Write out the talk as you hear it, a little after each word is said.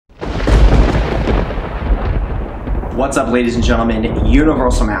What's up, ladies and gentlemen?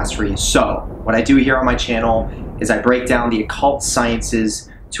 Universal Mastery. So, what I do here on my channel is I break down the occult sciences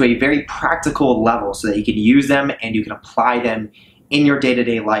to a very practical level so that you can use them and you can apply them in your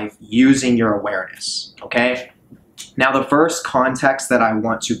day-to-day life using your awareness, okay? Now, the first context that I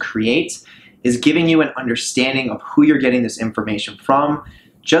want to create is giving you an understanding of who you're getting this information from,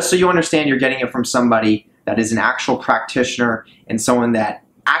 just so you understand you're getting it from somebody that is an actual practitioner and someone that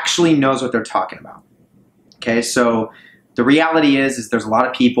actually knows what they're talking about. Okay, so the reality is there's a lot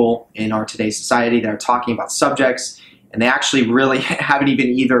of people in our today's society that are talking about subjects and they actually really haven't even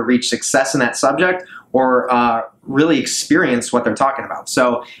either reached success in that subject or really experienced what they're talking about.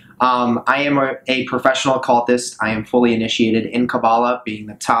 So I am a professional occultist. I am fully initiated in Kabbalah, being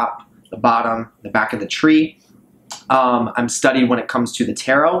the top, the bottom, the back of the tree. I'm studied when it comes to the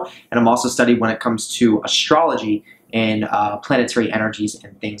tarot, and I'm also studied when it comes to astrology and planetary energies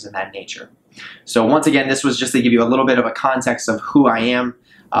and things of that nature. So once again, this was just to give you a little bit of a context of who I am.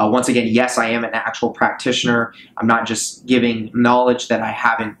 Once again, yes, I am an actual practitioner. I'm not just giving knowledge that I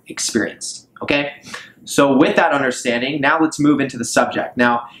haven't experienced, okay? So with that understanding, now let's move into the subject.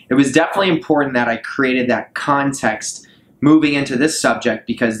 Now, it was definitely important that I created that context moving into this subject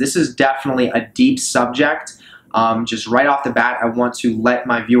because this is definitely a deep subject. Just right off the bat, I want to let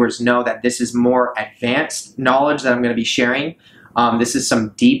my viewers know that this is more advanced knowledge that I'm going to be sharing. This is some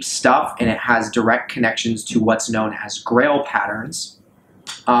deep stuff, and it has direct connections to what's known as Grail patterns.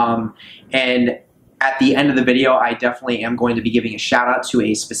 And at the end of the video, I definitely am going to be giving a shout out to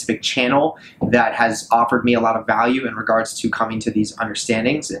a specific channel that has offered me a lot of value in regards to coming to these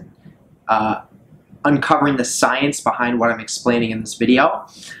understandings and uncovering the science behind what I'm explaining in this video.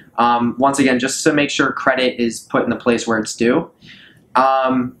 Once again, just to make sure credit is put in the place where it's due.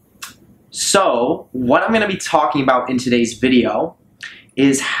 So what I'm going to be talking about in today's video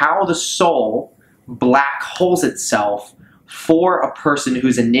is how the soul black holes itself for a person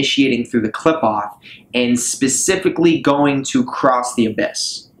who's initiating through the clip-off and specifically going to cross the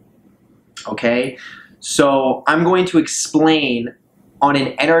abyss. Okay? So I'm going to explain on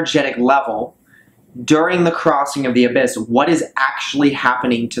an energetic level during the crossing of the abyss what is actually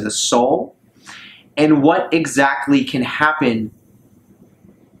happening to the soul and what exactly can happen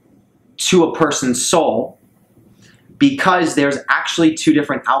to a person's soul, because there's actually two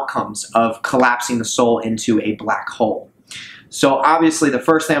different outcomes of collapsing the soul into a black hole. So obviously the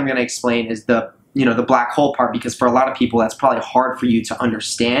first thing I'm going to explain is the black hole part, because for a lot of people that's probably hard for you to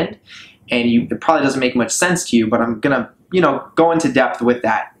understand and it probably doesn't make much sense to you, but I'm going to go into depth with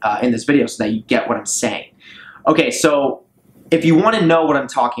that in this video so that you get what I'm saying. Okay, so if you want to know what I'm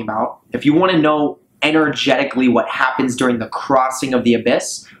talking about, if you want to know energetically what happens during the crossing of the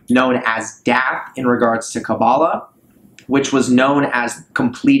abyss, known as death in regards to Kabbalah, which was known as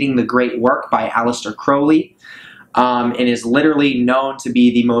completing the great work by Aleister Crowley, and is literally known to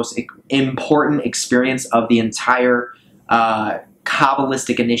be the most important experience of the entire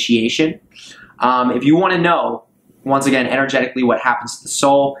Kabbalistic initiation. If you want to know, once again, energetically what happens to the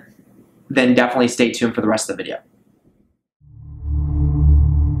soul, then definitely stay tuned for the rest of the video.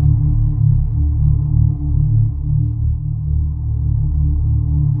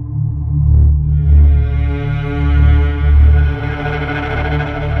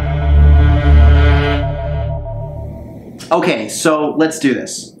 Okay, so let's do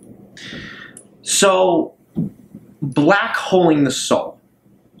this. So, black holing the soul.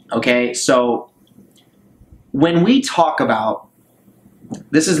 Okay, so when we talk about,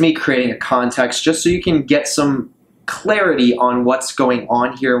 this is me creating a context just so you can get some clarity on what's going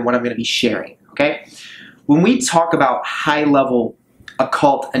on here and what I'm going to be sharing, okay? When we talk about high-level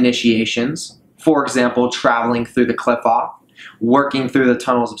occult initiations, for example, traveling through the cliff-off, working through the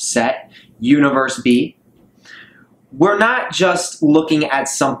tunnels of Set, Universe B, we're not just looking at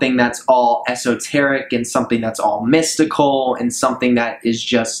something that's all esoteric and something that's all mystical and something that is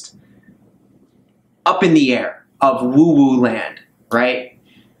just up in the air of woo-woo land, right?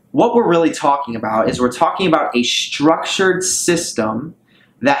 What we're really talking about is we're talking about a structured system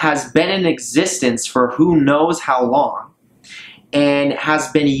that has been in existence for who knows how long and has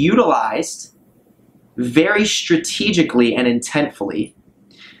been utilized very strategically and intentfully,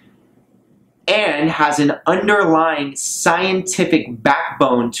 and has an underlying scientific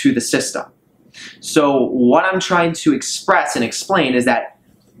backbone to the system. So what I'm trying to express and explain is that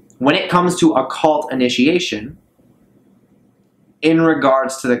when it comes to occult initiation, in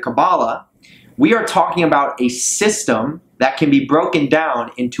regards to the Kabbalah, we are talking about a system that can be broken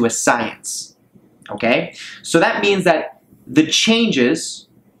down into a science. Okay? So that means that the changes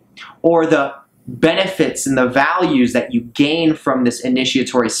or the benefits and the values that you gain from this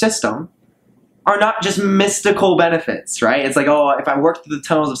initiatory system are not just mystical benefits, right? It's like, oh, if I work through the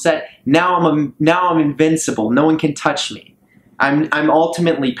tunnels of Set, now I'm invincible. No one can touch me. I'm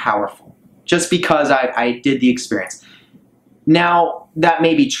ultimately powerful just because I did the experience. Now, that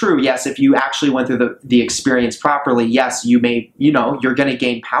may be true. Yes, if you actually went through the experience properly, yes, you may, you're going to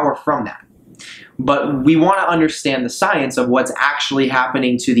gain power from that. But we want to understand the science of what's actually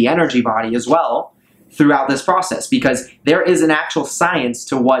happening to the energy body as well throughout this process, because there is an actual science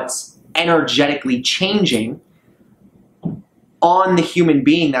to what's energetically changing on the human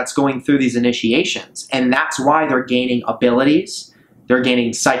being that's going through these initiations. And that's why they're gaining abilities, they're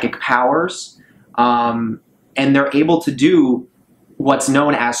gaining psychic powers, and they're able to do what's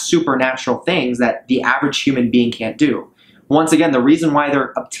known as supernatural things that the average human being can't do. Once again, the reason why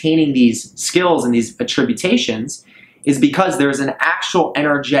they're obtaining these skills and these attributations is because there's an actual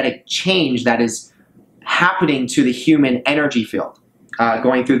energetic change that is happening to the human energy field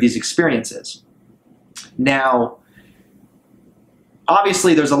going through these experiences. Now,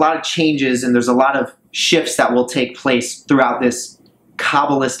 obviously, there's a lot of changes and there's a lot of shifts that will take place throughout this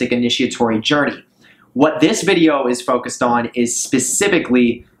Kabbalistic initiatory journey. What this video is focused on is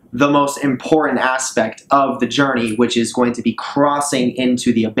specifically the most important aspect of the journey, which is going to be crossing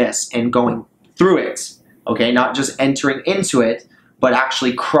into the abyss and going through it, okay? Not just entering into it, but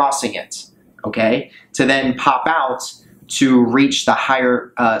actually crossing it, okay? To then pop out to reach the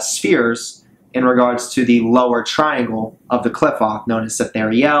higher spheres in regards to the lower triangle of the Qliphoth, known as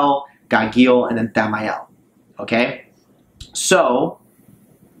Setheriel, Gagil, and then Thamael, okay? So,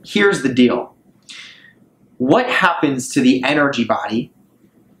 here's the deal. What happens to the energy body,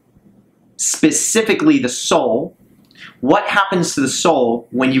 specifically the soul? What happens to the soul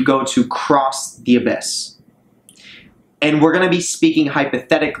when you go to cross the abyss? And we're going to be speaking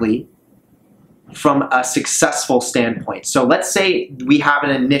hypothetically from a successful standpoint. So let's say we have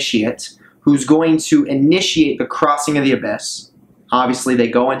an initiate who's going to initiate the crossing of the abyss. Obviously, they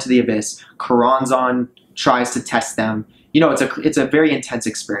go into the abyss. Karanzan tries to test them. It's a very intense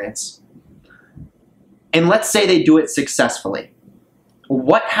experience. And let's say they do it successfully.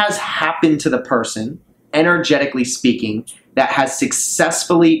 What has happened to the person, energetically speaking, that has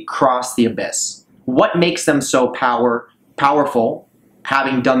successfully crossed the abyss? What makes them so powerful,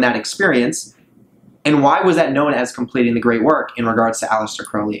 having done that experience? And why was that known as completing the great work in regards to Aleister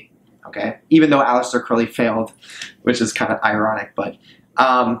Crowley? Okay, even though Aleister Crowley failed, which is kind of ironic, but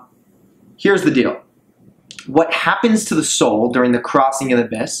here's the deal. What happens to the soul during the crossing of the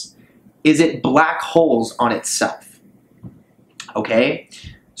abyss is it black holes on itself. Okay,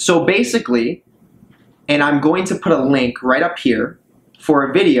 so basically, and I'm going to put a link right up here for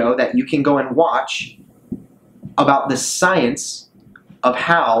a video that you can go and watch about the science of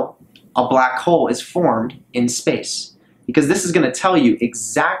how a black hole is formed in space. Because this is going to tell you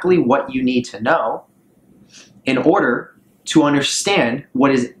exactly what you need to know in order to understand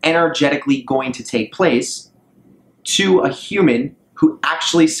what is energetically going to take place to a human who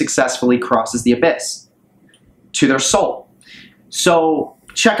actually successfully crosses the abyss, to their soul. So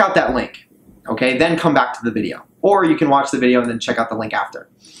check out that link, okay? Then come back to the video. Or you can watch the video and then check out the link after.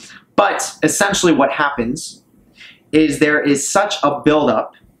 But essentially what happens is there is such a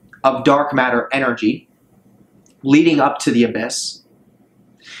buildup of dark matter energy leading up to the abyss.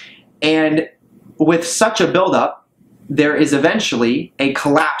 And with such a buildup, there is eventually a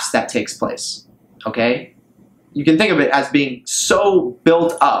collapse that takes place, okay? You can think of it as being so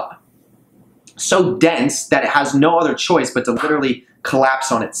built up, so dense that it has no other choice but to literally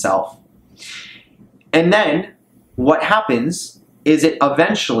collapse on itself. And then what happens is it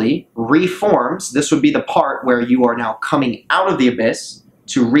eventually reforms. This would be the part where you are now coming out of the abyss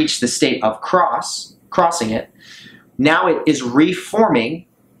to reach the state of crossing it. Now it is reforming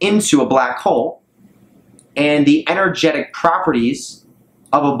into a black hole, and the energetic properties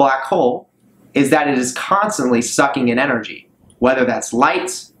of a black hole is that it is constantly sucking in energy, whether that's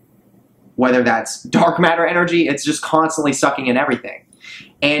light, whether that's dark matter energy, it's just constantly sucking in everything.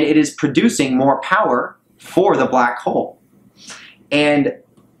 And it is producing more power for the black hole. And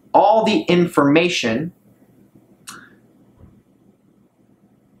all the information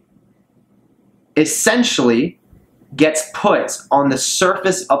essentially gets put on the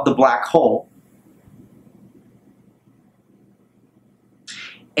surface of the black hole,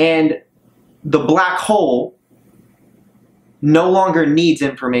 and the black hole no longer needs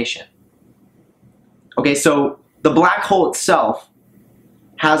information. Okay, so the black hole itself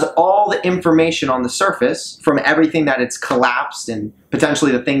has all the information on the surface from everything that it's collapsed and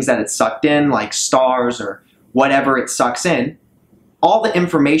potentially the things that it's sucked in, like stars or whatever it sucks in. All the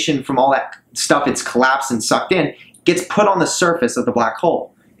information from all that stuff it's collapsed and sucked in gets put on the surface of the black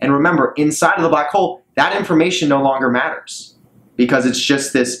hole. And remember, inside of the black hole, that information no longer matters because it's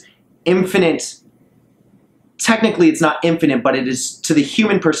just this infinite, technically it's not infinite, but it is, to the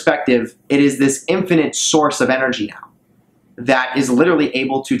human perspective, it is this infinite source of energy now that is literally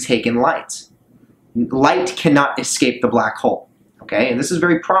able to take in light. Light cannot escape the black hole, okay? And this is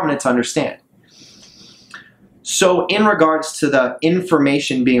very prominent to understand. So in regards to the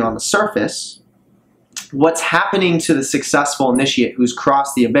information being on the surface, what's happening to the successful initiate who's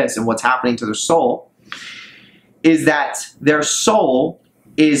crossed the abyss and what's happening to their soul is that their soul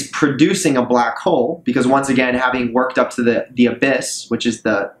is producing a black hole because, once again, having worked up to the abyss, which is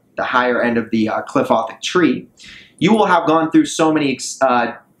the higher end of the Cliffothic tree, you will have gone through so many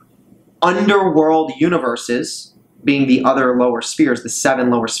underworld universes, being the other lower spheres, the 7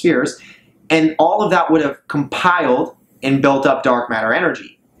 lower spheres, and all of that would have compiled and built up dark matter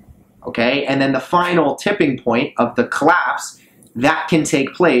energy. Okay, and then the final tipping point of the collapse that can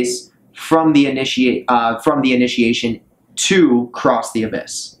take place from the initiation to cross the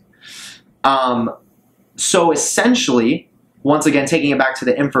abyss. So essentially, once again, taking it back to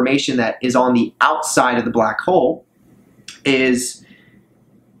the information that is on the outside of the black hole, is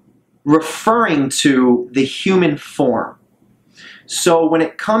referring to the human form. So when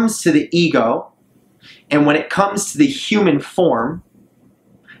it comes to the ego, and when it comes to the human form,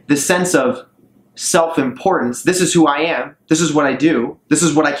 the sense of self-importance, this is who I am, this is what I do, this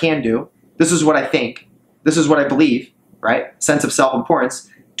is what I can do, this is what I think, this is what I believe, right? Sense of self-importance,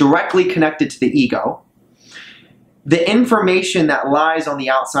 directly connected to the ego. The information that lies on the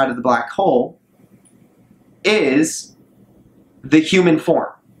outside of the black hole is the human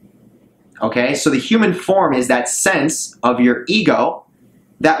form. Okay, so the human form is that sense of your ego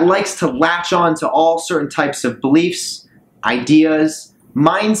that likes to latch on to all certain types of beliefs, ideas,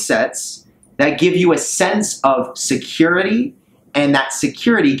 mindsets that give you a sense of security, and that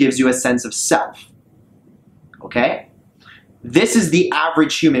security gives you a sense of self. Okay? This is the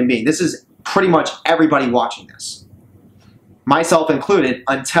average human being. This is pretty much everybody watching this, myself included,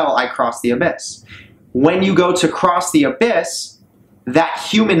 until I cross the abyss. When you go to cross the abyss, that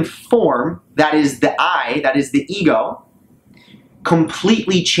human form, that is the I, that is the ego,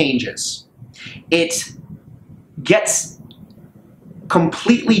 completely changes. It gets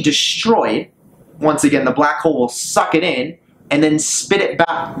completely destroyed. Once again, the black hole will suck it in and then spit it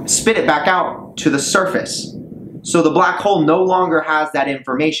back out to the surface. So the black hole no longer has that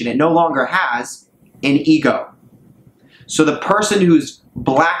information. It no longer has an ego. So the person who's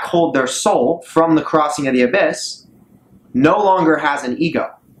black holed their soul from the crossing of the abyss no longer has an ego.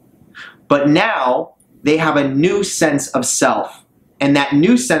 But now they have a new sense of self. And that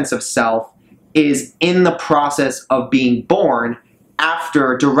new sense of self is in the process of being born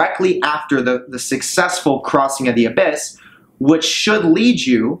directly after the successful crossing of the abyss, which should lead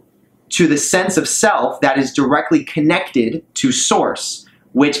you to the sense of self that is directly connected to Source,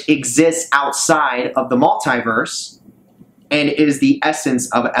 which exists outside of the multiverse and is the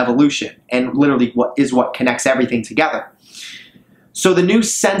essence of evolution and literally what connects everything together. So the new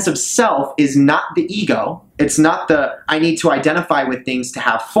sense of self is not the ego. It's not the I need to identify with things to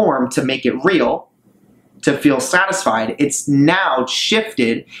have form to make it real, to feel satisfied. It's now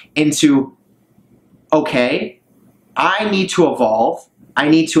shifted into, okay, I need to evolve, I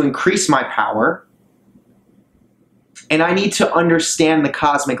need to increase my power, and I need to understand the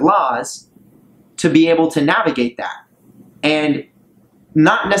cosmic laws to be able to navigate that. And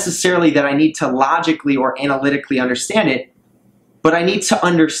not necessarily that I need to logically or analytically understand it, but I need to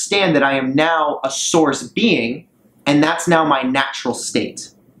understand that I am now a source being, and that's now my natural state.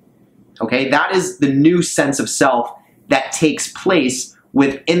 Okay, that is the new sense of self that takes place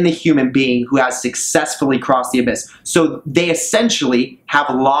within the human being who has successfully crossed the abyss. So they essentially have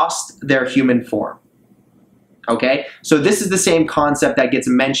lost their human form. Okay, so this is the same concept that gets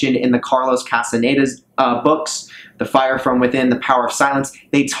mentioned in the Carlos Castaneda's books, The Fire from Within, The Power of Silence.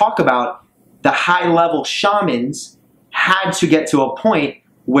 They talk about the high-level shamans had to get to a point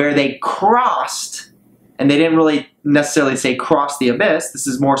where they crossed, and they didn't really necessarily say cross the abyss. This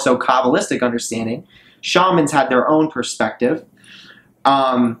is more so Kabbalistic understanding. Shamans had their own perspective,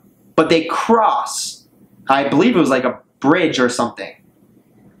 but they cross. I believe it was like a bridge or something.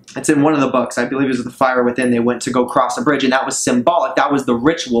 It's in one of the books. I believe it was The Fire Within. They went to go cross a bridge, and that was symbolic. That was the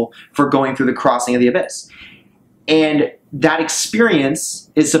ritual for going through the crossing of the abyss. And that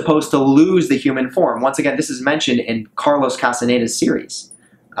experience is supposed to lose the human form. Once again, this is mentioned in Carlos Castaneda's series,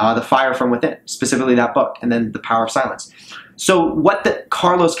 The Fire from Within, specifically that book, and then The Power of Silence. So what the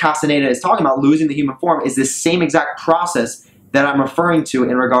Carlos Castaneda is talking about, losing the human form, is this same exact process that I'm referring to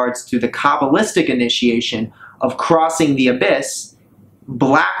in regards to the Kabbalistic initiation of crossing the abyss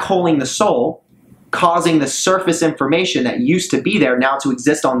black holing the soul, causing the surface information that used to be there now to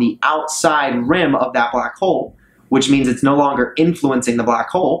exist on the outside rim of that black hole, which means it's no longer influencing the black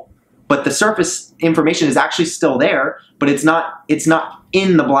hole, but the surface information is actually still there, but it's not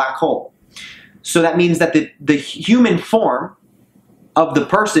in the black hole. So that means that the human form of the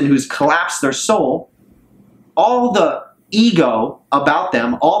person who's collapsed their soul, all the ego about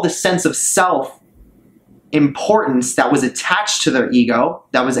them, all the sense of self importance that was attached to their ego,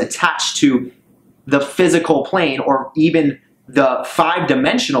 that was attached to the physical plane or even the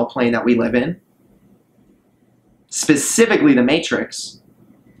 5-dimensional plane that we live in, specifically the matrix,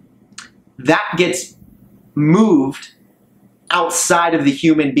 that gets moved outside of the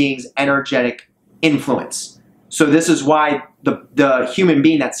human being's energetic influence. So this is why the human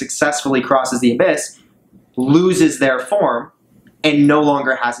being that successfully crosses the abyss loses their form and no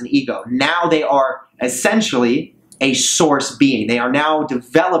longer has an ego. Now they are essentially a source being. They are now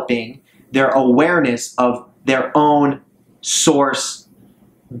developing their awareness of their own source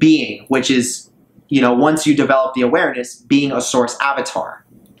being, which is, once you develop the awareness, being a source avatar,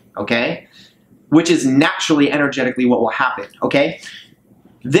 okay? Which is naturally, energetically what will happen, okay?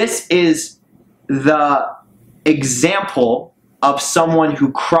 This is the example of someone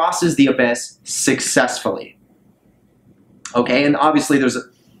who crosses the abyss successfully, okay? And obviously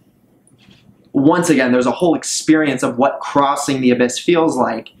once again, there's a whole experience of what crossing the abyss feels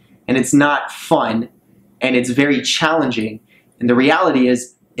like, and it's not fun, and it's very challenging. And the reality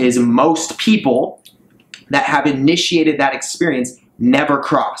is most people that have initiated that experience never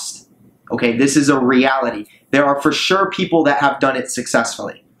crossed. Okay, this is a reality. There are for sure people that have done it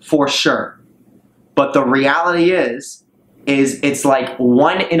successfully, for sure. But the reality is it's like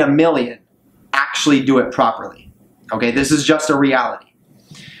 1 in a million actually do it properly. Okay, this is just a reality.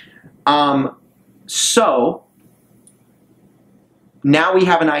 So now we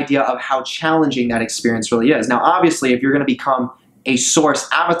have an idea of how challenging that experience really is. Now, obviously, if you're going to become a source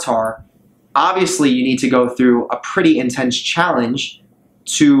avatar, obviously you need to go through a pretty intense challenge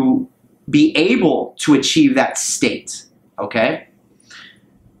to be able to achieve that state, okay?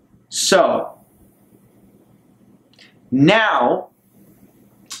 So now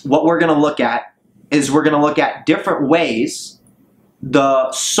what we're going to look at is we're going to look at different ways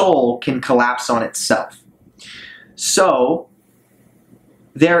the soul can collapse on itself. So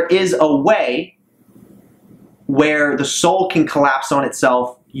there is a way where the soul can collapse on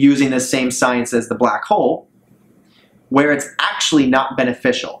itself using the same science as the black hole, where it's actually not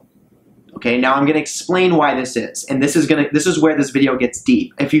beneficial. Okay, now I'm going to explain why this is, and this is where this video gets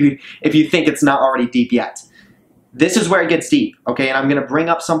deep. If you think it's not already deep yet, this is where it gets deep. Okay, and I'm going to bring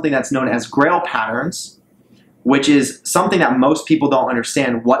up something that's known as Grail patterns, which is something that most people don't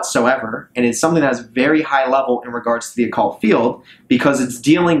understand whatsoever, and it's something that's very high level in regards to the occult field because it's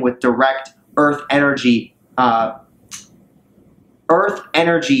dealing with direct earth energy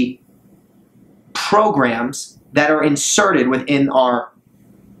programs that are inserted within our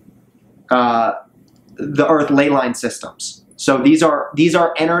the earth ley line systems. So these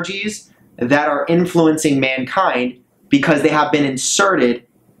are energies that are influencing mankind because they have been inserted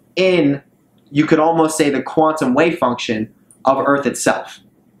in, you could almost say, the quantum wave function of Earth itself.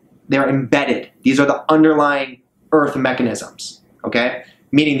 They're embedded. These are the underlying Earth mechanisms, okay?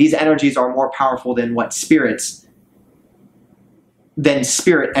 Meaning these energies are more powerful than spirit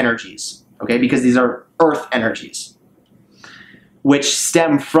energies, okay? Because these are Earth energies, which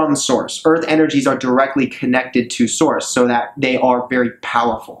stem from Source. Earth energies are directly connected to Source so that they are very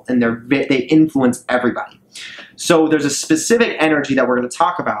powerful and they influence everybody. So there's a specific energy that we're going to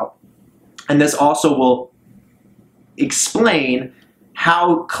talk about, and this also will explain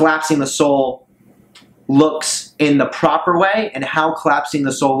how collapsing the soul looks in the proper way and how collapsing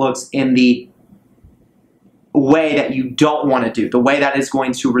the soul looks in the way that you don't want to do, the way that is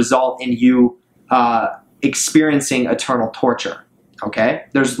going to result in you experiencing eternal torture. Okay?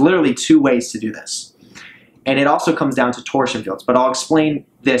 There's literally 2 ways to do this. And it also comes down to torsion fields, but I'll explain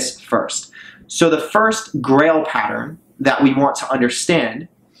this first. So the first Grail pattern that we want to understand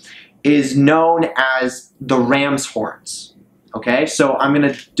is known as the ram's horns. Okay? So I'm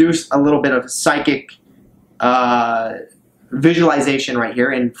going to do a little bit of psychic visualization right here,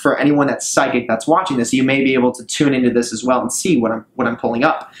 and for anyone that's psychic that's watching this, you may be able to tune into this as well and see what I'm pulling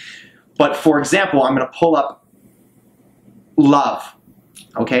up. But for example, I'm going to pull up love.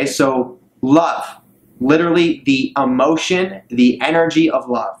 Okay, so love, literally the emotion, the energy of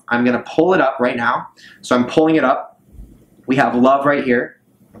love. I'm going to pull it up right now. So I'm pulling it up. We have love right here.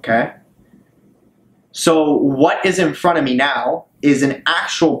 Okay. So what is in front of me now is an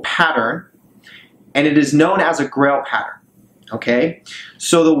actual pattern, and it is known as a Grail pattern. Okay?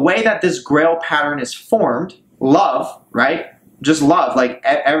 So the way that this grail pattern is formed, love, right? Just love, like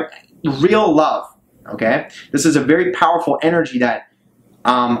real love, okay? This is a very powerful energy that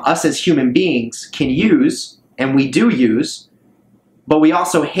us as human beings can use, and we do use, but we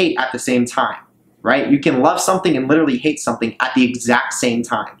also hate at the same time, right? You can love something and literally hate something at the exact same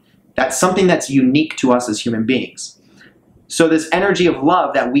time. That's something that's unique to us as human beings. So this energy of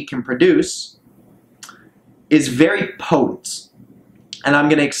love that we can produce is very potent. And I'm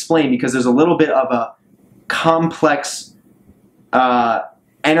going to explain because there's a little bit of a complex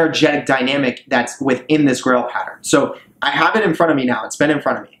energetic dynamic that's within this grail pattern. So I have it in front of me now. It's been in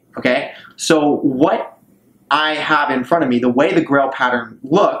front of me, okay? So what I have in front of me, the way the grail pattern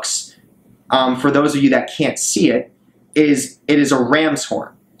looks, for those of you that can't see it is a ram's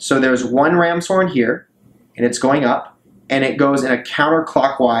horn. So there's one ram's horn here, and it's going up, and it goes in a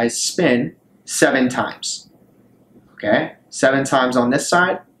counterclockwise spin 7 times. Okay? 7 times on this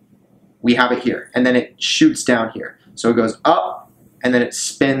side, we have it here, and then it shoots down here. So it goes up, and then it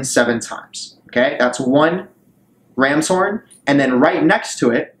spins 7 times. Okay? That's one ram's horn, and then right next to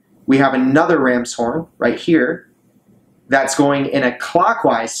it, we have another ram's horn right here that's going in a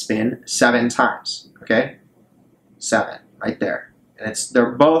clockwise spin 7 times. Okay? 7, right there. And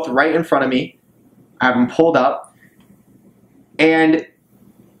they're both right in front of me. I have them pulled up. And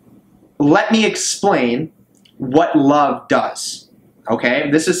let me explain what love does. Okay?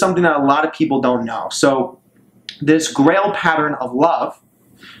 This is something that a lot of people don't know. So this grail pattern of love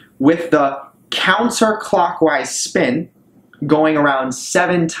with the counterclockwise spin going around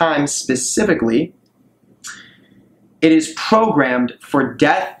 7 times specifically, it is programmed for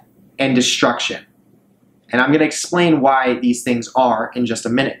death and destruction. And I'm going to explain why these things are in just a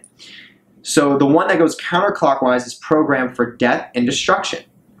minute. So the one that goes counterclockwise is programmed for death and destruction.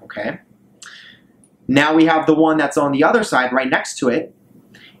 Okay? Now we have the one that's on the other side right next to it,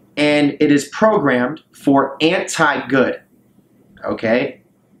 and it is programmed for anti-good. Okay?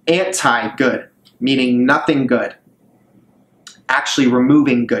 Anti-good, meaning nothing good. Actually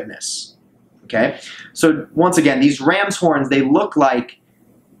removing goodness. Okay? So once again, these ram's horns, they look like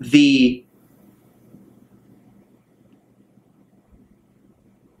the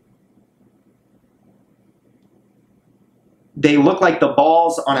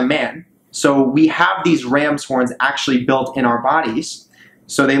balls on a man. So we have these ram's horns actually built in our bodies.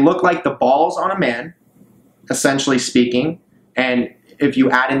 So they look like the balls on a man, essentially speaking. And if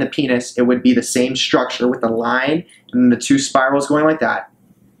you add in the penis, it would be the same structure with the line and the 2 spirals going like that.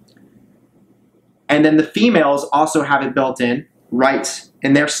 And then the females also have it built in right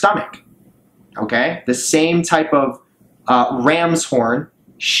in their stomach. Okay? The same type of ram's horn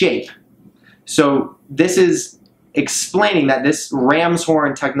shape. So this is explaining that this ram's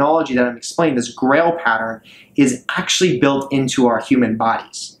horn technology that I'm explaining, this grail pattern, is actually built into our human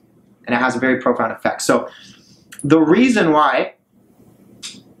bodies. And it has a very profound effect. So the reason why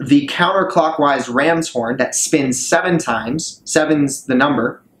the counterclockwise ram's horn that spins 7 times, 7's the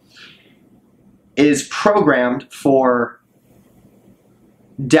number, is programmed for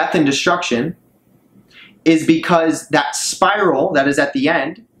death and destruction is because that spiral that is at the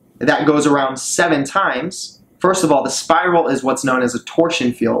end, that goes around 7 times, first of all, the spiral is what's known as a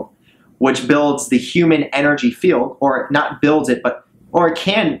torsion field, which builds the human energy field, or not builds it, but or it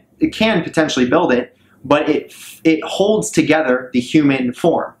can potentially build it, but it holds together the human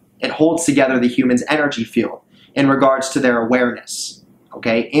form. It holds together the human's energy field in regards to their awareness,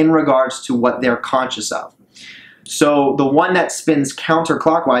 okay, in regards to what they're conscious of. So the one that spins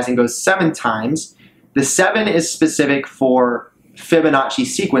counterclockwise and goes 7 times, the 7 is specific for Fibonacci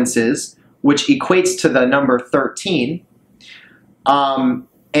sequences, which equates to the number 13. And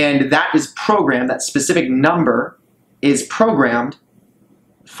that is programmed, that specific number is programmed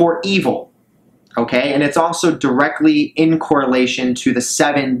for evil. Okay? And it's also directly in correlation to the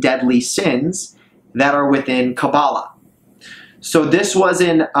 7 deadly sins that are within Kabbalah. So this was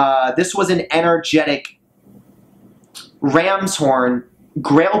an energetic ram's horn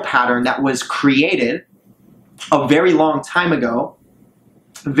grail pattern that was created a very long time ago.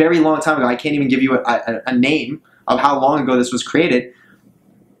 Very long time ago. I can't even give you a name of how long ago this was created,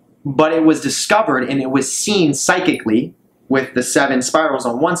 but it was discovered and it was seen psychically with the 7 spirals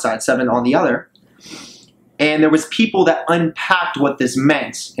on one side, 7 on the other, and there was people that unpacked what this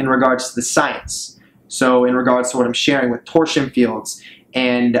meant in regards to the science. So in regards to what I'm sharing with torsion fields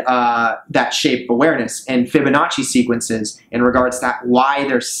and that shape awareness and Fibonacci sequences in regards to that, why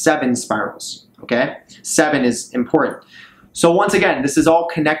there's 7 spirals. Okay, 7 is important. So once again, this is all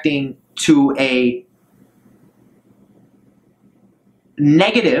connecting to a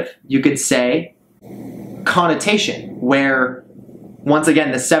negative, you could say, connotation where, once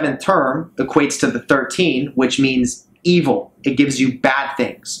again, the 7th term equates to the 13, which means evil. It gives you bad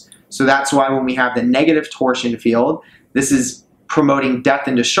things. So that's why when we have the negative torsion field, this is promoting death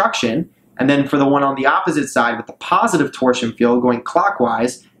and destruction. And then for the one on the opposite side with the positive torsion field going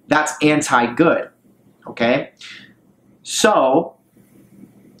clockwise, that's anti-good. Okay? So,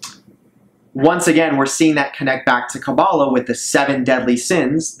 once again, we're seeing that connect back to Kabbalah with the 7 deadly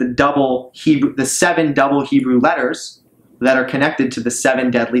sins, the 7 double Hebrew letters that are connected to the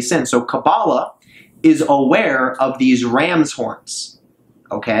 7 deadly sins. So Kabbalah is aware of these ram's horns.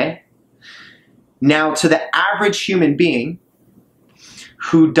 Okay? Now, to the average human being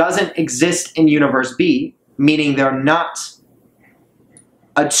who doesn't exist in Universe B, meaning they're not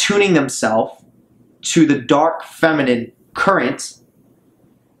attuning themselves to the dark feminine current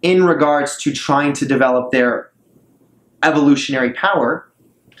in regards to trying to develop their evolutionary power,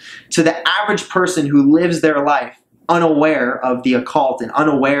 to the average person who lives their life unaware of the occult and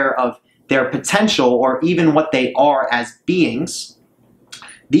unaware of their potential or even what they are as beings,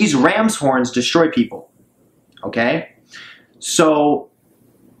 these ram's horns destroy people. Okay? So,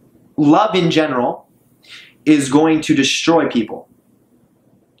 love in general is going to destroy people.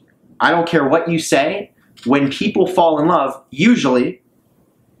 I don't care what you say, when people fall in love, usually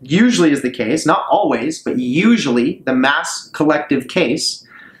is the case, not always, but usually the mass collective case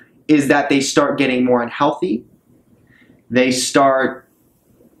is that they start getting more unhealthy. They start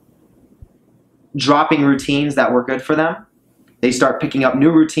dropping routines that were good for them. They start picking up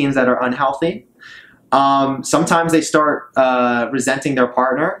new routines that are unhealthy. Sometimes they start resenting their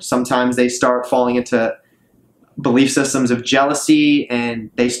partner. Sometimes they start falling into belief systems of jealousy, and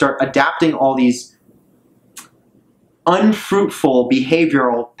they start adapting all these unfruitful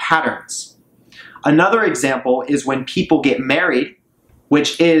behavioral patterns. Another example is when people get married,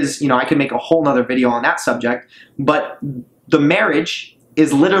 which is, I could make a whole nother video on that subject, but the marriage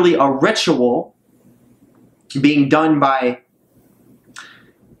is literally a ritual being done by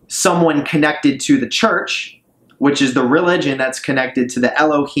someone connected to the church, which is the religion that's connected to the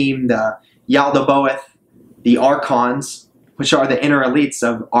Elohim, the Yaldabaoth, the Archons, which are the inner elites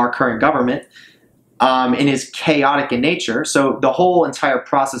of our current government, and is chaotic in nature. So the whole entire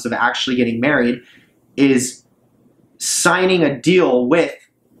process of actually getting married is signing a deal with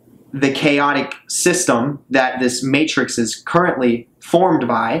the chaotic system that this matrix is currently formed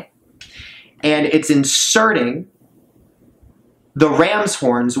by, and it's inserting the ram's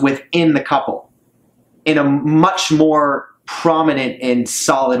horns within the couple in a much more prominent and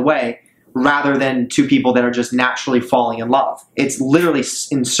solid way, rather than two people that are just naturally falling in love. It's literally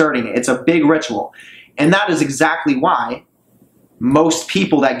inserting it. It's a big ritual. And that is exactly why most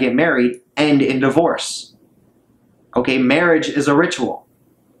people that get married end in divorce. Okay, marriage is a ritual.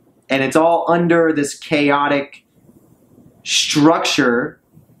 And it's all under this chaotic structure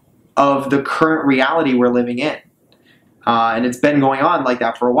of the current reality we're living in. And it's been going on like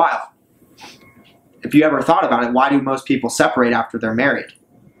that for a while. If you ever thought about it, why do most people separate after they're married?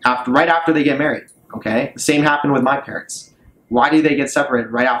 Right after they get married, okay? The same happened with my parents. Why do they get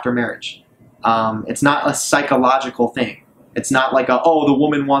separated right after marriage? It's not a psychological thing. It's not like the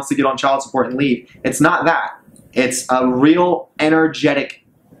woman wants to get on child support and leave. It's not that. It's a real energetic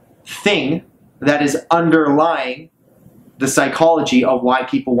thing that is underlying the psychology of why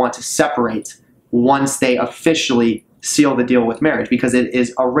people want to separate once they officially seal the deal with marriage, because it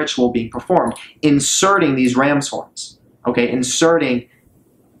is a ritual being performed, inserting these ram's horns, okay? Inserting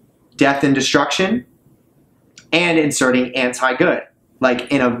death and destruction, and inserting anti-good,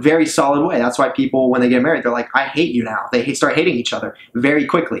 like in a very solid way. That's why people, when they get married, they're like, I hate you now. They start hating each other very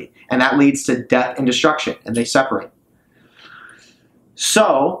quickly, and that leads to death and destruction, and they separate.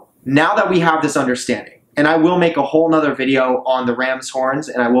 So, now that we have this understanding, and I will make a whole nother video on the ram's horns,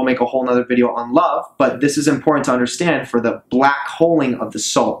 and I will make a whole nother video on love, but this is important to understand for the black holing of the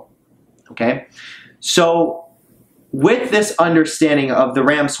soul, okay? So, with this understanding of the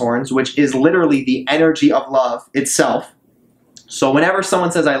ram's horns, which is literally the energy of love itself, so whenever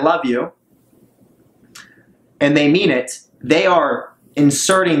someone says, I love you, and they mean it, they are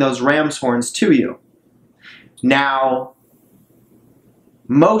inserting those ram's horns to you. Now,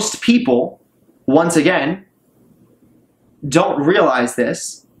 most people, once again, don't realize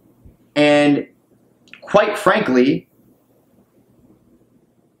this, and quite frankly,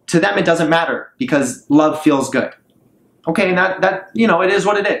 to them it doesn't matter because love feels good. Okay, and that it is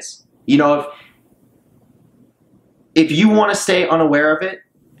what it is. If you want to stay unaware of it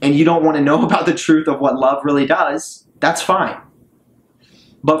and you don't want to know about the truth of what love really does, that's fine.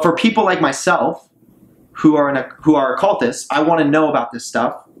 But for people like myself who are occultists, I want to know about this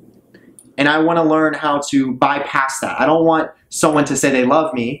stuff. And I want to learn how to bypass that. I don't want someone to say they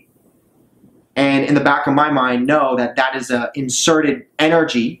love me and in the back of my mind know that that is an inserted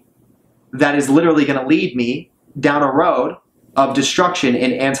energy that is literally going to lead me down a road of destruction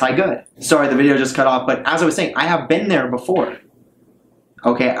and anti-good. Sorry, the video just cut off, but as I was saying, I have been there before.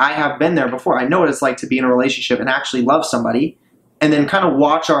 Okay, I have been there before. I know what it's like to be in a relationship and actually love somebody and then kind of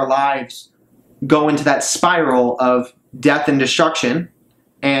watch our lives go into that spiral of death and destruction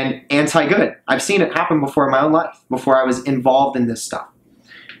and anti-good. I've seen it happen before in my own life, before I was involved in this stuff.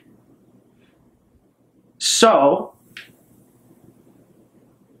 So,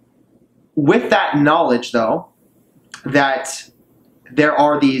 with that knowledge, though, that there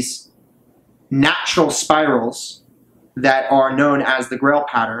are these natural spirals that are known as the Grail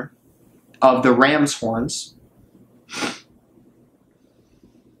pattern of the ram's horns,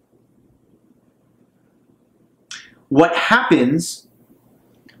 what happens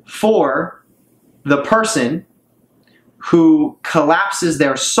for the person who collapses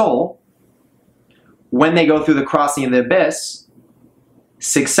their soul when they go through the crossing of the abyss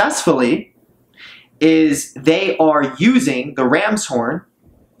successfully is they are using the ram's horn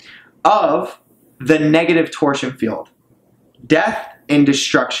of the negative torsion field. Death and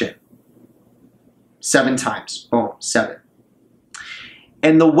destruction. 7 times. Boom. 7.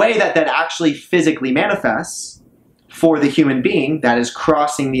 And the way that that actually physically manifests for the human being that is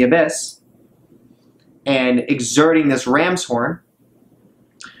crossing the abyss and exerting this ram's horn,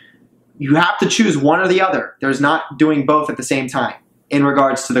 you have to choose one or the other. There's not doing both at the same time in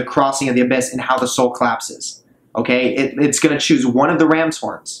regards to the crossing of the abyss and how the soul collapses. Okay? It's going to choose one of the ram's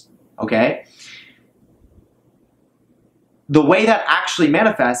horns. Okay? The way that actually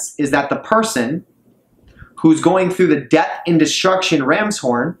manifests is that the person who's going through the death and destruction ram's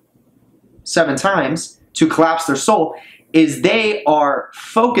horn 7 times to collapse their soul is they are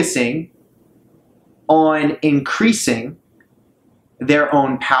focusing on increasing their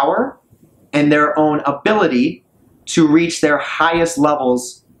own power and their own ability to reach their highest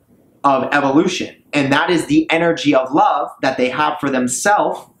levels of evolution. And that is the energy of love that they have for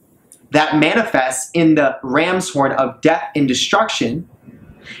themselves that manifests in the ram's horn of death and destruction.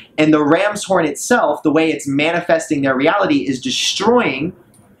 And the ram's horn itself, the way it's manifesting their reality, is destroying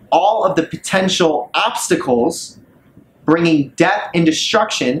all of the potential obstacles, bringing death and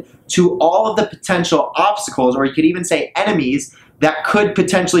destruction to all of the potential obstacles, or you could even say enemies, that could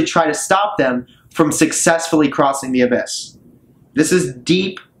potentially try to stop them from successfully crossing the abyss. This is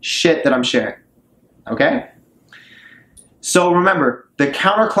deep shit that I'm sharing. Okay? So remember, the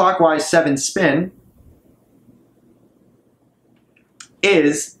counterclockwise 7 spin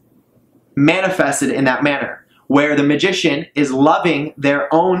is manifested in that manner, where the magician is loving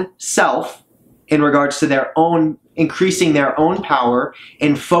their own self in regards to their own, increasing their own power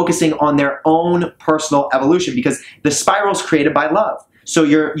and focusing on their own personal evolution, because the spiral is created by love. So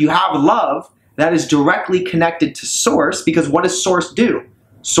you have love that is directly connected to source, because what does source do?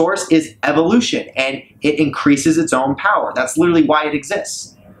 Source is evolution, and it increases its own power. That's literally why it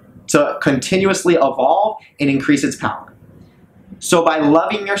exists, to continuously evolve and increase its power. So by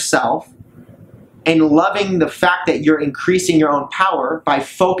loving yourself and loving the fact that you're increasing your own power by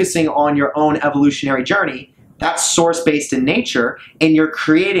focusing on your own evolutionary journey, that's source-based in nature, and you're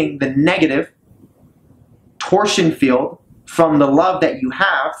creating the negative torsion field from the love that you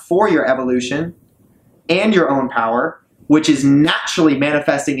have for your evolution and your own power, which is naturally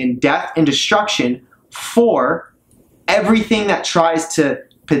manifesting in death and destruction for everything that tries to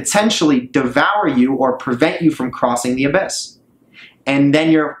potentially devour you or prevent you from crossing the abyss. And then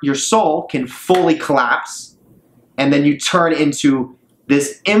your soul can fully collapse, and then you turn into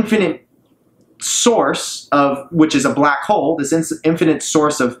this infinite source of, which is a black hole, this infinite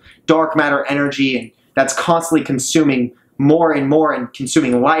source of dark matter energy, and that's constantly consuming more and more and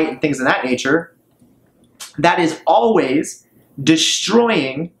consuming light and things of that nature, that is always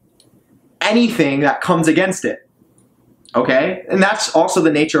destroying anything that comes against it. Okay? And that's also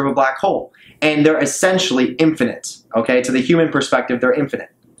the nature of a black hole. And they're essentially infinite. Okay? To the human perspective, they're infinite.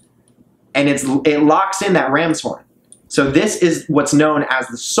 And it locks in that ram's horn. So this is what's known as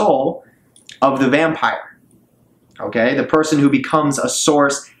the soul of the vampire. Okay? The person who becomes a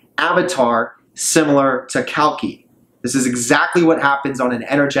source avatar similar to Kalki. This is exactly what happens on an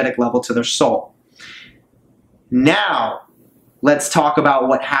energetic level to their soul. Now, let's talk about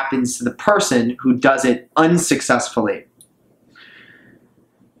what happens to the person who does it unsuccessfully.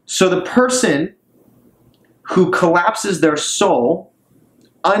 So the person who collapses their soul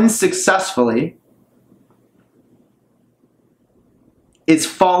unsuccessfully is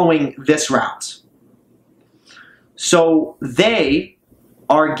following this route. So they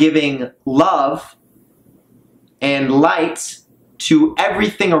are giving love and light to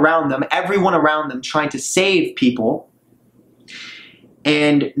everything around them, everyone around them, trying to save people.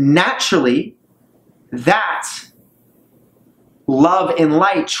 And naturally, that love and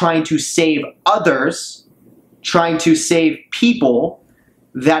light trying to save others, trying to save people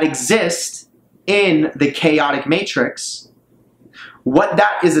that exist in the chaotic matrix, what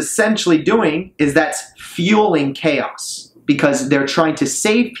that is essentially doing is that's fueling chaos, because they're trying to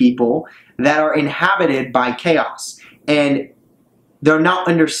save people that are inhabited by chaos. And they're not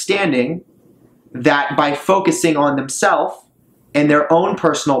understanding that by focusing on themselves and their own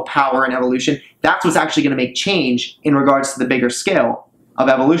personal power and evolution, that's what's actually going to make change in regards to the bigger scale of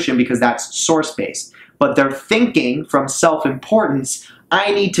evolution, because that's source-based. But they're thinking from self-importance,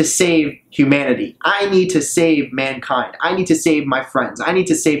 I need to save humanity. I need to save mankind. I need to save my friends. I need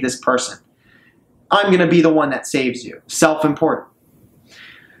to save this person. I'm going to be the one that saves you. Self-important.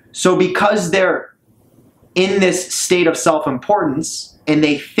 So because they're in this state of self-importance and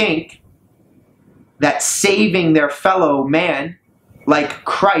they think that saving their fellow man, like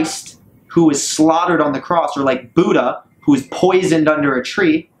Christ, who is slaughtered on the cross, or like Buddha, who is poisoned under a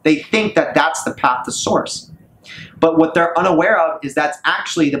tree, they think that that's the path to source. But what they're unaware of is that's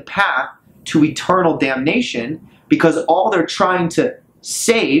actually the path to eternal damnation, because all they're trying to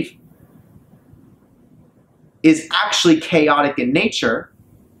save is actually chaotic in nature,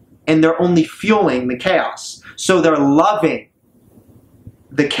 and they're only fueling the chaos. So they're loving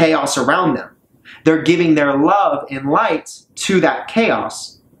the chaos around them. They're giving their love and light to that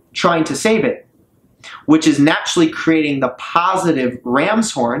chaos, trying to save it, which is naturally creating the positive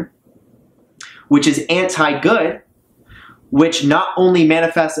ram's horn, which is anti-good, which not only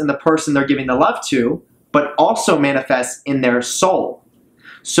manifests in the person they're giving the love to, but also manifests in their soul.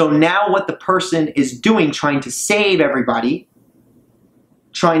 So now what the person is doing, trying to save everybody,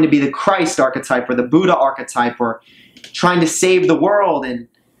 trying to be the Christ archetype or the Buddha archetype, or trying to save the world and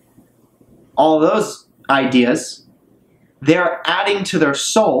all those ideas, they're adding to their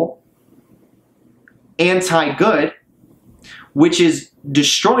soul anti-good, which is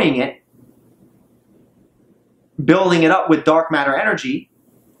destroying it, building it up with dark matter energy.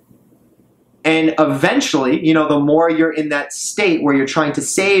 And eventually, you know, the more you're in that state where you're trying to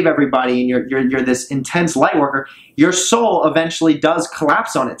save everybody and you're this intense light worker, your soul eventually does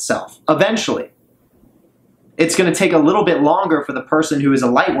collapse on itself. Eventually. It's going to take a little bit longer for the person who is a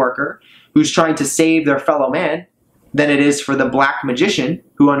light worker, who's trying to save their fellow man, than it is for the black magician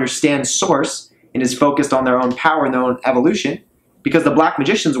who understands source and is focused on their own power and their own evolution, because the black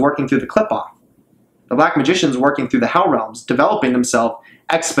magician's working through the clip-off. The black magician's working through the hell realms, developing themselves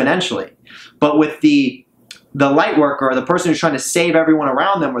exponentially. But with the light worker, or the person who's trying to save everyone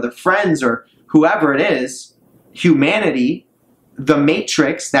around them, or their friends, or whoever it is, humanity, the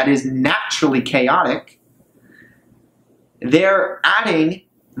matrix that is naturally chaotic, they're adding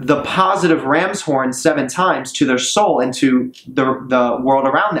the positive ram's horn 7 times to their soul and to the world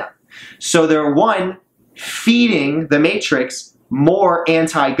around them. So they're, one, feeding the matrix more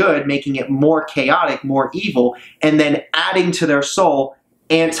anti-good, making it more chaotic, more evil, and then adding to their soul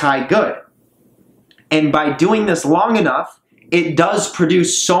anti-good. And by doing this long enough, it does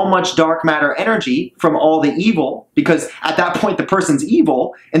produce so much dark matter energy from all the evil, because at that point the person's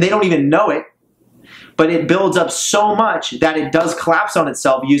evil and they don't even know it, but it builds up so much that it does collapse on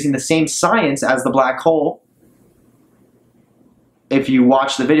itself using the same science as the black hole. If you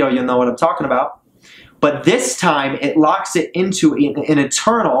watch the video, you'll know what I'm talking about. But this time, it locks it into an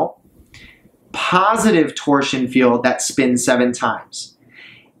eternal positive torsion field that spins 7 times.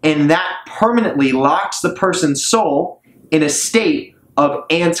 And that permanently locks the person's soul in a state of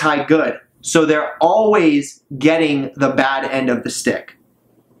anti-good. So they're always getting the bad end of the stick,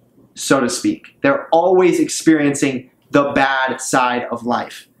 so to speak. They're always experiencing the bad side of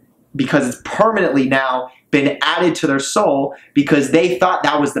life, because it's permanently now been added to their soul, because they thought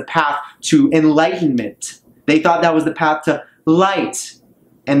that was the path to enlightenment. They thought that was the path to light,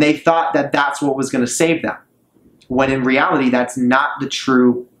 and they thought that that's what was going to save them, when in reality that's not the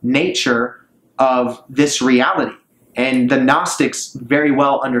true nature of this reality. And the Gnostics very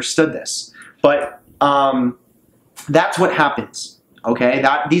well understood this. But that's what happens. Okay,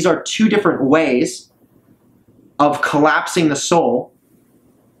 these are 2 different ways of collapsing the soul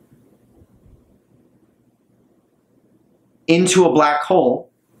into a black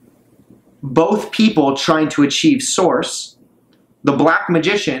hole. Both people trying to achieve source. The black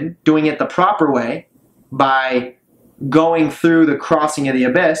magician doing it the proper way by going through the crossing of the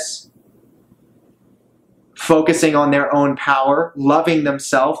abyss, focusing on their own power, loving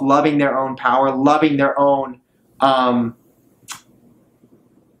themselves, loving their own power, loving their own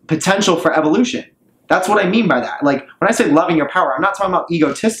potential for evolution. That's what I mean by that. Like, when I say loving your power, I'm not talking about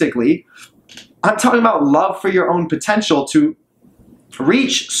egotistically. I'm talking about love for your own potential to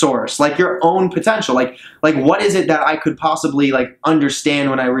reach source, like your own potential. Like what is it that I could possibly like understand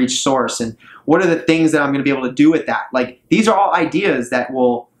when I reach source, and what are the things that I'm going to be able to do with that? Like, these are all ideas that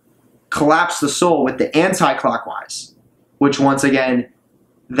will collapse the soul with the anti-clockwise, which once again,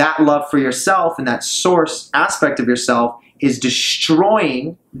 that love for yourself and that source aspect of yourself is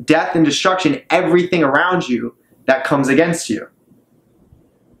destroying, death and destruction, everything around you that comes against you,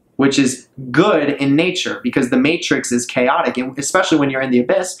 which is good in nature, because the matrix is chaotic, and especially when you're in the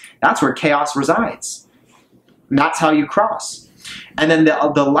abyss, that's where chaos resides. And that's how you cross. And then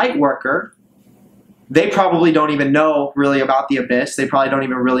the light worker, they probably don't even know really about the abyss. They probably don't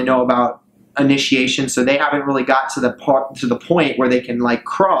even really know about initiation, so they haven't really got to the point where they can like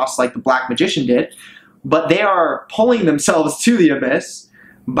cross like the black magician did. But they are pulling themselves to the abyss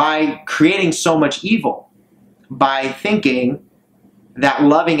by creating so much evil, by thinking that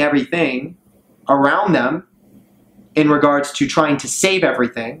loving everything around them in regards to trying to save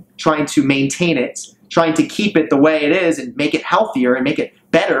everything, trying to maintain it, trying to keep it the way it is and make it healthier and make it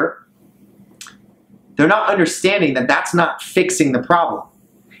better, they're not understanding that that's not fixing the problem.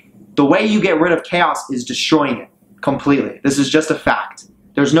 The way you get rid of chaos is destroying it completely. This is just a fact.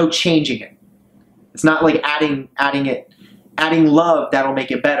 There's no changing it. It's not like adding love that'll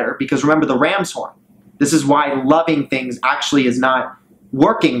make it better, because remember the ram's horn. This is why loving things actually is not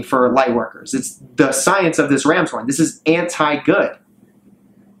working for light workers. It's the science of this ram's horn. This is anti-good.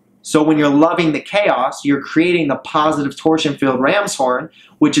 So when you're loving the chaos, you're creating the positive torsion field ram's horn,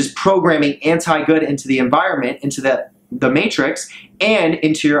 which is programming anti-good into the environment, into the matrix, and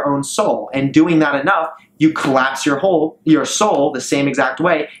into your own soul. And doing that enough, you collapse your soul the same exact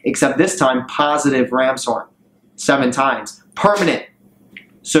way, except this time positive ram's horn 7 times. Permanent.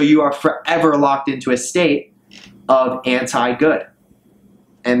 So you are forever locked into a state of anti-good.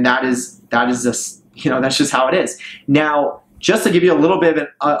 And that is just, that's just how it is. Now, just to give you a little bit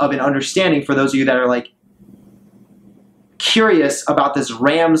of an understanding for those of you that are like curious about this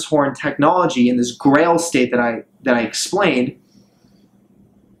ram's horn technology and this grail state that I explained,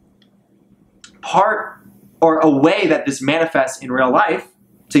 a way that this manifests in real life,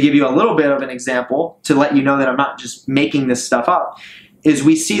 to give you a little bit of an example, to let you know that I'm not just making this stuff up, is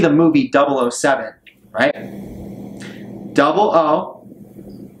we see the movie 007, right?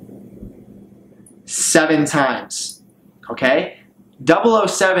 007 times, okay?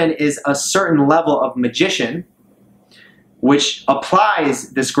 007 is a certain level of magician which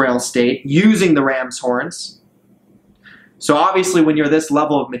applies this grail state using the ram's horns. So obviously when you're this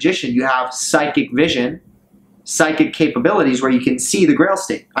level of magician, you have psychic vision, psychic capabilities where you can see the grail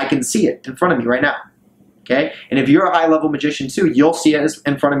state. I can see it in front of me right now, okay? And if you're a high-level magician too, you'll see it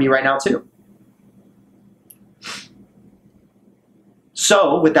in front of me right now too.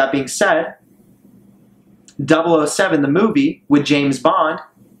 So with that being said, 007, the movie with James Bond,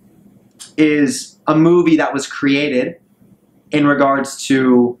 is a movie that was created in regards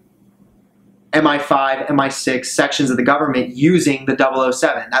to MI5, MI6 sections of the government using the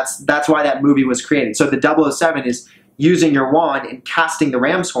 007. That's why that movie was created. So the 007 is using your wand and casting the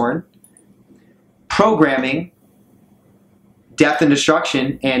ram's horn, programming death and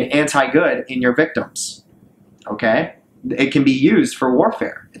destruction and anti-good in your victims. Okay? It can be used for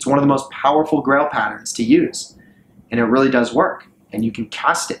warfare. It's one of the most powerful grail patterns to use. And it really does work. And you can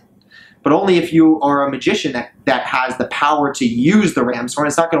cast it. But only if you are a magician that has the power to use the ram's horn.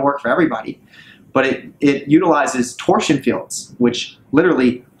 It's not going to work for everybody. But it utilizes torsion fields, which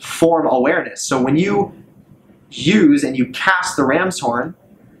literally form awareness. So when you use and you cast the ram's horn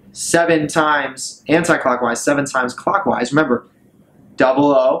 7 times anti-clockwise, 7 times clockwise, remember,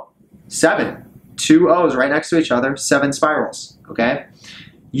 007. 2 O's right next to each other, 7 spirals, okay?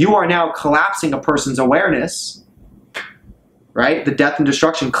 You are now collapsing a person's awareness, right? The death and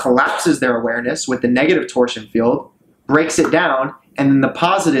destruction collapses their awareness with the negative torsion field, breaks it down, and then the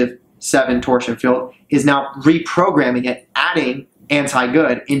positive 7 torsion field is now reprogramming it, adding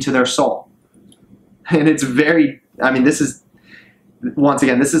anti-good into their soul. And it's very, this is, once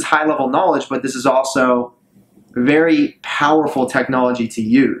again, this is high-level knowledge, but this is also very powerful technology to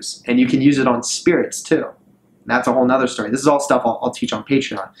use, and you can use it on spirits too. That's a whole nother story. This is all stuff I'll teach on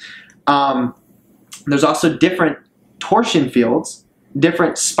Patreon. There's also different torsion fields,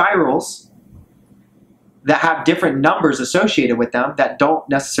 different spirals that have different numbers associated with them that don't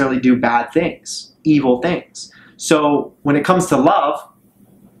necessarily do bad things, evil things. So when it comes to love,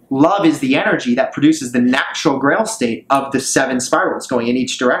 love is the energy that produces the natural grail state of the 7 spirals going in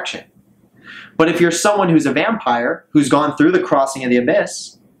each direction. But if you're someone who's a vampire, who's gone through the crossing of the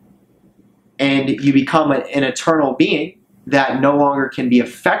abyss, and you become an eternal being that no longer can be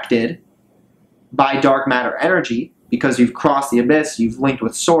affected by dark matter energy because you've crossed the abyss, you've linked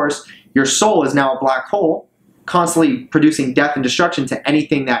with source. Your soul is now a black hole, constantly producing death and destruction to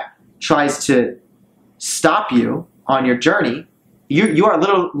anything that tries to stop you on your journey. You are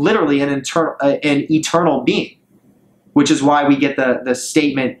literally an eternal being, which is why we get the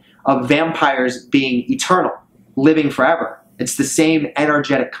statement of vampires being eternal, living forever. It's the same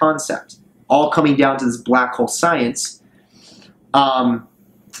energetic concept, all coming down to this black hole science.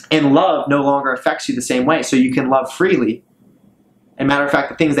 And love no longer affects you the same way, so you can love freely. And matter of fact,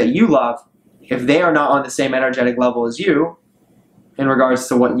 the things that you love, if they are not on the same energetic level as you, in regards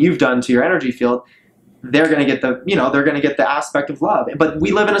to what you've done to your energy field, they're going to get the, they're going to get the aspect of love. But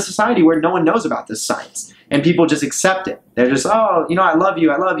we live in a society where no one knows about this science, and people just accept it. They're just, oh, I love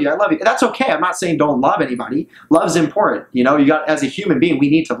you, I love you, I love you. That's okay. I'm not saying don't love anybody. Love's important. You got, as a human being, we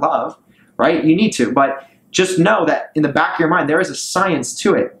need to love, right? You need to, but just know that in the back of your mind, there is a science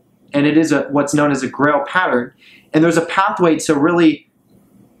to it, and it is what's known as a grail pattern, and there's a pathway to really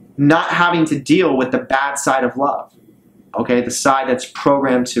not having to deal with the bad side of love, okay? The side that's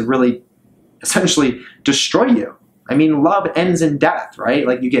programmed to really essentially destroy you. I mean, love ends in death, right?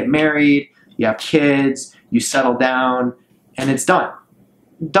 Like, you get married, you have kids, you settle down, and it's done.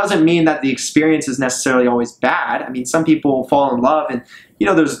 Doesn't mean that the experience is necessarily always bad. I mean, some people fall in love, and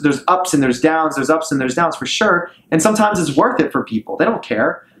there's ups and there's downs. There's ups and there's downs for sure. And sometimes it's worth it for people. They don't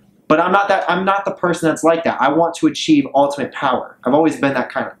care. But I'm not the person that's like that. I want to achieve ultimate power. I've always been that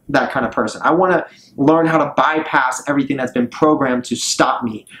kind of person. I want to learn how to bypass everything that's been programmed to stop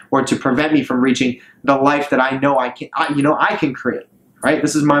me or to prevent me from reaching the life that I know I can create. Right?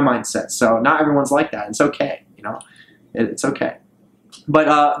 This is my mindset. So not everyone's like that. It's okay. It's okay.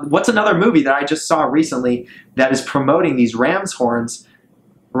 But what's another movie that I just saw recently that is promoting these ram's horns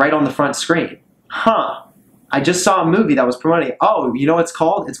right on the front screen? I just saw a movie that was promoting, oh, you know what it's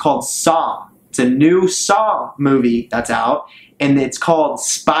called? It's called Saw. It's a new Saw movie that's out, and it's called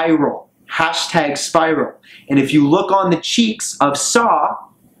Spiral, #Spiral. And if you look on the cheeks of Saw,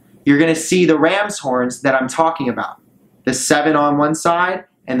 you're going to see the ram's horns that I'm talking about. The 7 on one side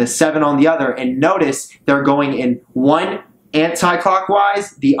and the 7 on the other, and notice they're going in one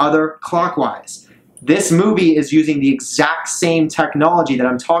anti-clockwise, the other clockwise. This movie is using the exact same technology that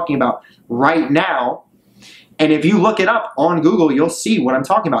I'm talking about right now. And if you look it up on Google, you'll see what I'm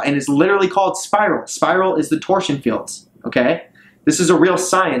talking about. And it's literally called Spiral. Spiral is the torsion fields, okay? This is a real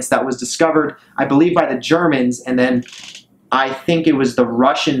science that was discovered, I believe, by the Germans, and then I think it was the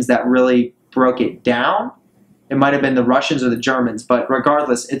Russians that really broke it down. It might have been the Russians or the Germans, but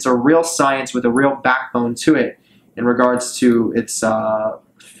regardless, it's a real science with a real backbone to it in regards to its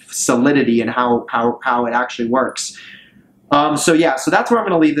solidity and how it actually works. So that's where I'm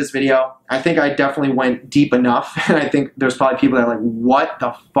going to leave this video. I think I definitely went deep enough, and I think there's probably people that are like, what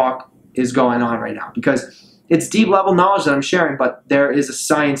the fuck is going on right now? Because it's deep level knowledge that I'm sharing, but there is a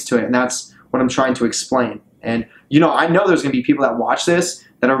science to it, and that's what I'm trying to explain. And, I know there's going to be people that watch this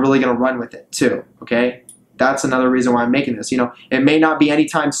that are really going to run with it too, okay? That's another reason why I'm making this. It may not be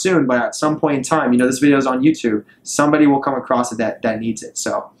anytime soon, but at some point in time, this video is on YouTube. Somebody will come across it that needs it.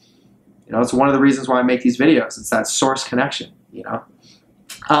 So, it's one of the reasons why I make these videos. It's that source connection,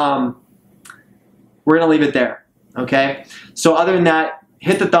 We're going to leave it there, okay? So other than that,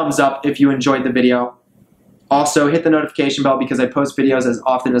 hit the thumbs up if you enjoyed the video. Also, hit the notification bell because I post videos as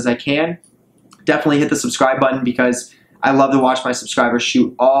often as I can. Definitely hit the subscribe button because I love to watch my subscribers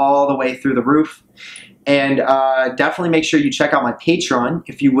shoot all the way through the roof. And definitely make sure you check out my Patreon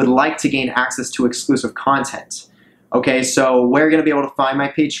if you would like to gain access to exclusive content. Okay, so where you're going to be able to find my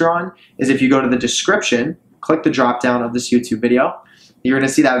Patreon is if you go to the description, click the drop down of this YouTube video. You're going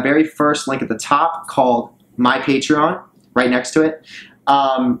to see that very first link at the top called My Patreon, right next to it.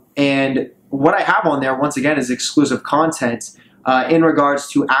 And what I have on there, once again, is exclusive content in regards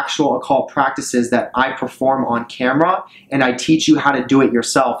to actual occult practices that I perform on camera, and I teach you how to do it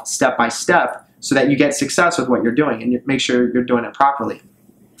yourself step by step so that you get success with what you're doing and make sure you're doing it properly.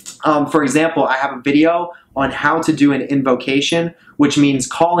 For example, I have a video on how to do an invocation, which means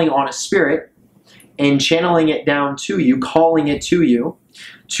calling on a spirit and channeling it down to you, calling it to you,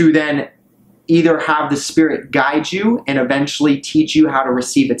 to then either have the spirit guide you and eventually teach you how to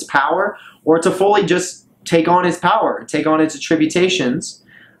receive its power, or to fully just take on its power, take on its attributations,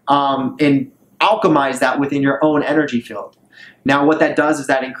 and alchemize that within your own energy field. Now, what that does is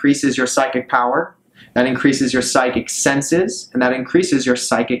that increases your psychic power, that increases your psychic senses, and that increases your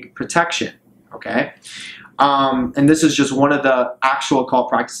psychic protection, okay? And this is just one of the actual occult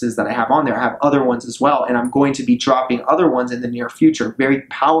practices that I have on there. I have other ones as well, and I'm going to be dropping other ones in the near future, very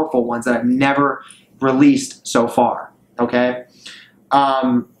powerful ones that I've never released so far, okay?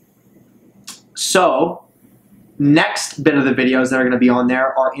 So next bit of the videos that are going to be on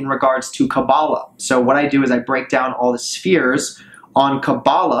there are in regards to Kabbalah. So what I do is I break down all the spheres on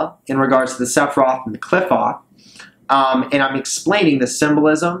Kabbalah in regards to the Sephiroth and the Qliphoth, and I'm explaining the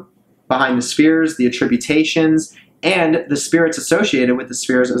symbolism behind the spheres, the attributations, and the spirits associated with the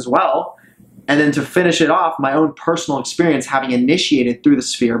spheres as well. And then to finish it off, my own personal experience having initiated through the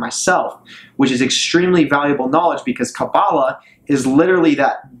sphere myself, which is extremely valuable knowledge because Kabbalah is literally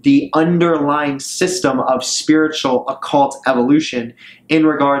the underlying system of spiritual occult evolution in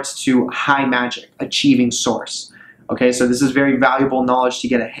regards to high magic, achieving source. Okay, so this is very valuable knowledge to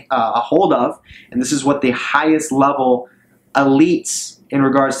get a hold of, and this is what the highest level elites in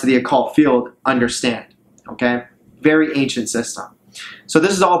regards to the occult field understand. Okay, very ancient system. So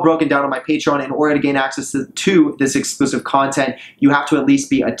this is all broken down on my Patreon. In order to gain access to this exclusive content, you have to at least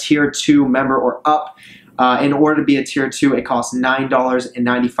be a Tier 2 member or up. In order to be a Tier 2, it costs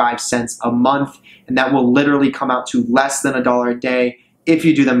 $9.95 a month, and that will literally come out to less than $1 a day if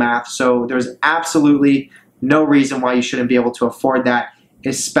you do the math. So there's absolutely no reason why you shouldn't be able to afford that,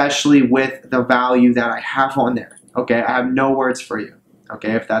 especially with the value that I have on there. Okay, I have no words for you,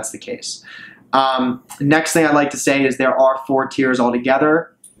 okay, if that's the case. Next thing I'd like to say is there are 4 tiers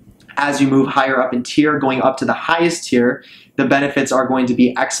altogether. As you move higher up in tier, going up to the highest tier, the benefits are going to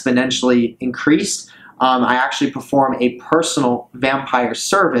be exponentially increased. I actually perform a personal vampire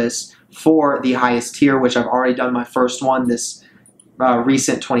service for the highest tier, which I've already done my first one this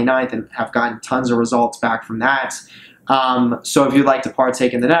recent 29th and have gotten tons of results back from that. So if you'd like to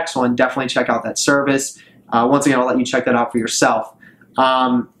partake in the next one, definitely check out that service. Once again, I'll let you check that out for yourself.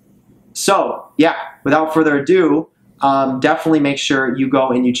 So yeah, without further ado, definitely make sure you go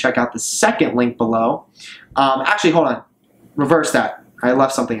and you check out the second link below. Actually, hold on, reverse that. I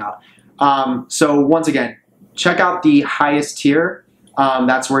left something out. So once again, check out the highest tier.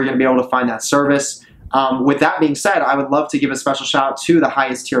 That's where you're going to be able to find that service. With that being said, I would love to give a special shout out to the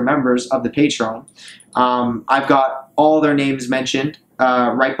highest tier members of the Patreon. I've got all their names mentioned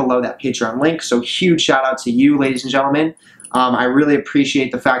right below that Patreon link. So huge shout out to you, ladies and gentlemen. I really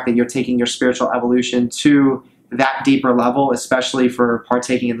appreciate the fact that you're taking your spiritual evolution to that deeper level, especially for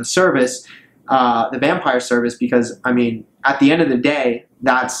partaking in the service, the vampire service, because, I mean, at the end of the day,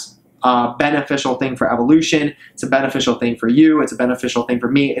 that's a beneficial thing for evolution. It's a beneficial thing for you. It's a beneficial thing for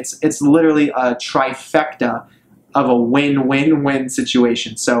me. It's literally a trifecta of a win-win-win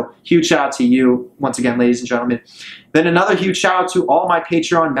situation. So huge shout out to you, once again, ladies and gentlemen. Then another huge shout out to all my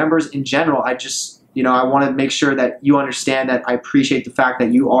Patreon members in general. I just, you know, I want to make sure that you understand that I appreciate the fact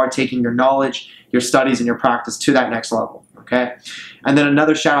that you are taking your knowledge, your studies, and your practice to that next level, okay? And then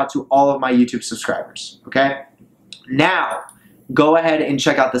another shout out to all of my YouTube subscribers, okay? Now, go ahead and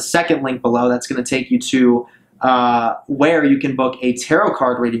check out the second link below. That's going to take you to where you can book a tarot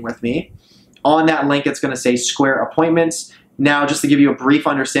card reading with me. On that link, it's going to say Square Appointments. Now, just to give you a brief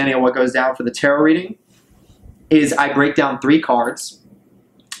understanding of what goes down for the tarot reading, is I break down 3 cards,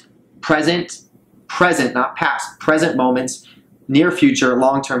 present, not past, present moments, near future,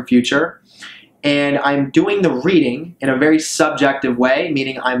 long-term future, and I'm doing the reading in a very subjective way,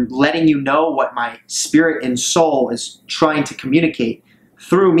 meaning I'm letting you know what my spirit and soul is trying to communicate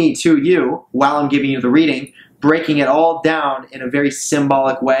through me to you while I'm giving you the reading, breaking it all down in a very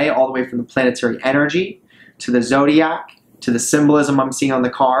symbolic way, all the way from the planetary energy to the zodiac, to the symbolism I'm seeing on the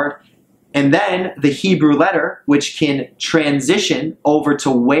card, and then the Hebrew letter, which can transition over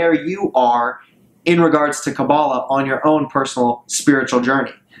to where you are in regards to Kabbalah on your own personal spiritual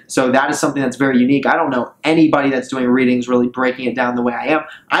journey. So that is something that's very unique. I don't know anybody that's doing readings really breaking it down the way I am.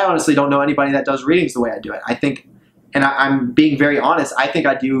 I honestly don't know anybody that does readings the way I do it. I think, and I'm being very honest, I think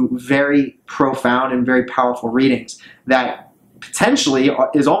I do very profound and very powerful readings that potentially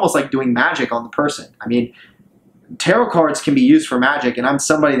is almost like doing magic on the person. I mean, tarot cards can be used for magic, and I'm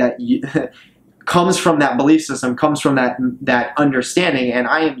somebody that comes from that belief system, comes from that understanding, and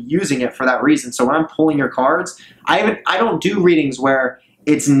I am using it for that reason. So when I'm pulling your cards, I don't do readings where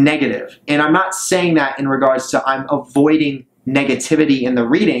it's negative. And I'm not saying that in regards to I'm avoiding negativity in the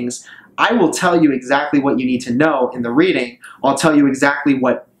readings. I will tell you exactly what you need to know in the reading. I'll tell you exactly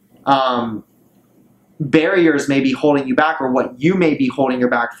what barriers may be holding you back, or what you may be holding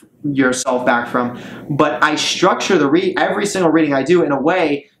yourself back from. But I structure every single reading I do in a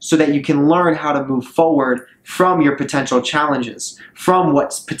way so that you can learn how to move forward from your potential challenges, from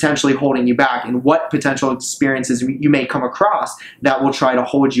what's potentially holding you back, and what potential experiences you may come across that will try to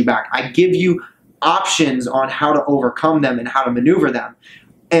hold you back. I give you options on how to overcome them and how to maneuver them.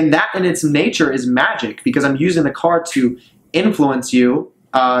 And that in its nature is magic, because I'm using the card to influence you,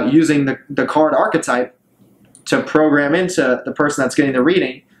 using the card archetype to program into the person that's getting the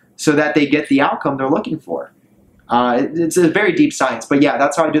reading so that they get the outcome they're looking for. It's a very deep science, but yeah,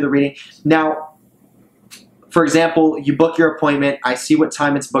 that's how I do the reading. Now, for example, you book your appointment, I see what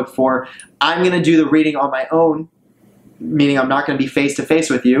time it's booked for. I'm going to do the reading on my own, meaning I'm not going to be face-to-face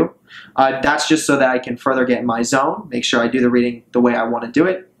with you. That's just so that I can further get in my zone, make sure I do the reading the way I want to do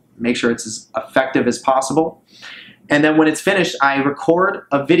it, make sure it's as effective as possible. And then when it's finished, I record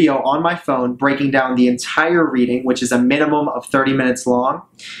a video on my phone breaking down the entire reading, which is a minimum of 30 minutes long.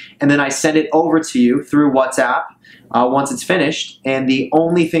 And then I send it over to you through WhatsApp once it's finished. And the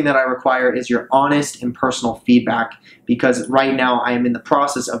only thing that I require is your honest and personal feedback, because right now I am in the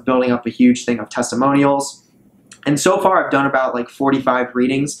process of building up a huge thing of testimonials. And so far I've done about like 45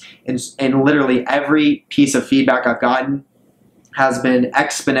 readings, and literally every piece of feedback I've gotten has been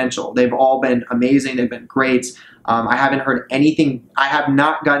exponential. They've all been amazing. They've been great. I haven't heard anything. I have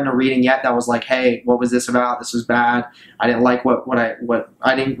not gotten a reading yet that was like, hey, what was this about? This was bad. I didn't like what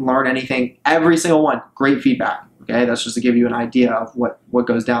I didn't learn anything. Every single one, great feedback. Okay, that's just to give you an idea of what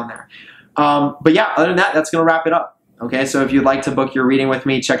goes down there. But yeah, other than that, that's gonna wrap it up. Okay, so if you'd like to book your reading with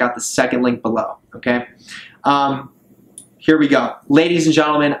me, check out the second link below. Okay, here we go, ladies and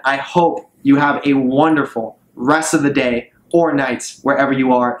gentlemen. I hope you have a wonderful rest of the day or night wherever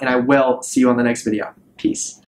you are, and I will see you on the next video. Peace.